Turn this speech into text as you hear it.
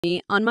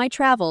me on my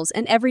travels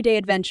and everyday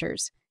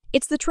adventures.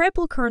 It's the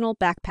TriPole Colonel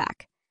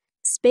Backpack.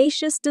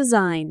 Spacious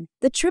Design.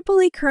 The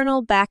Tripole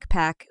Colonel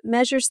Backpack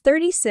measures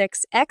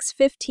 36 x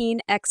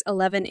 15 x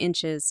 11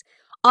 inches,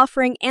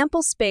 offering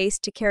ample space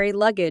to carry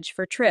luggage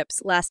for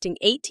trips lasting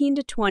 18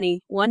 to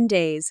 21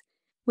 days.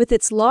 With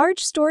its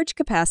large storage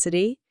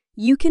capacity,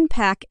 you can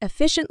pack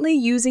efficiently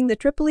using the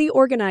Tripole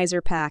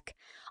Organizer pack,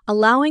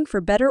 allowing for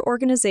better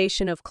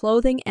organization of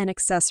clothing and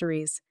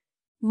accessories.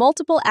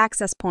 Multiple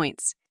access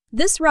points.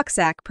 This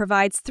rucksack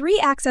provides 3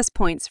 access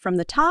points from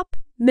the top,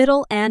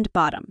 middle, and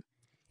bottom.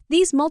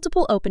 These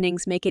multiple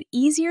openings make it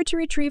easier to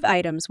retrieve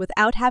items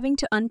without having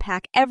to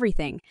unpack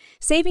everything,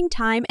 saving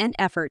time and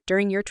effort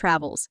during your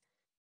travels.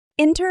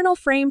 Internal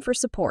frame for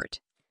support.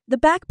 The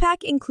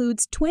backpack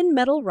includes twin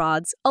metal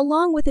rods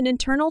along with an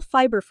internal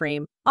fiber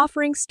frame,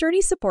 offering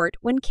sturdy support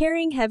when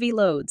carrying heavy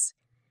loads.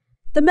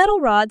 The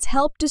metal rods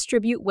help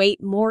distribute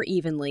weight more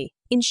evenly,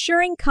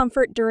 ensuring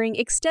comfort during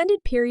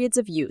extended periods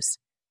of use.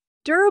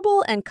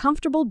 Durable and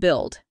comfortable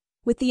build.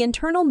 With the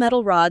internal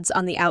metal rods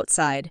on the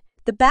outside,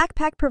 the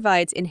backpack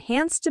provides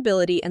enhanced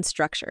stability and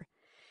structure.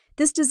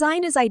 This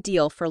design is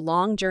ideal for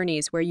long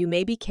journeys where you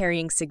may be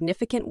carrying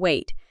significant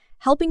weight,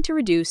 helping to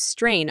reduce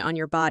strain on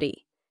your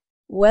body.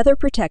 Weather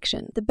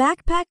protection. The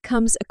backpack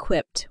comes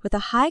equipped with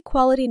a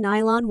high-quality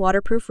nylon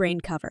waterproof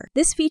rain cover.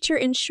 This feature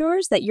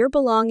ensures that your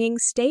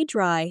belongings stay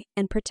dry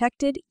and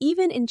protected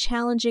even in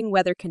challenging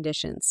weather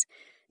conditions,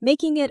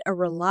 making it a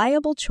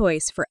reliable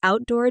choice for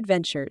outdoor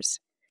adventures.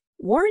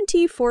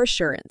 Warranty for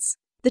assurance.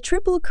 The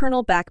Tripole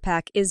Colonel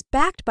Backpack is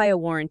backed by a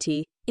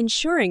warranty,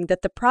 ensuring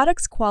that the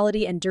product's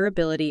quality and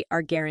durability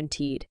are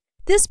guaranteed.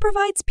 This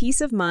provides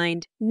peace of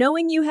mind,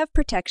 knowing you have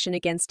protection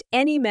against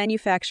any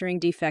manufacturing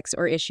defects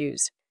or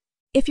issues.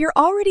 If you're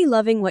already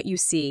loving what you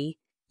see,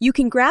 you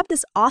can grab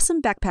this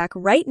awesome backpack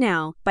right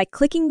now by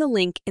clicking the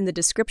link in the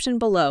description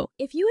below.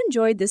 If you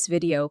enjoyed this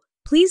video,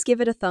 please give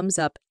it a thumbs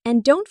up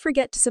and don't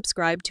forget to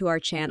subscribe to our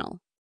channel.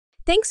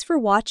 Thanks for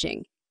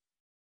watching.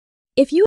 If you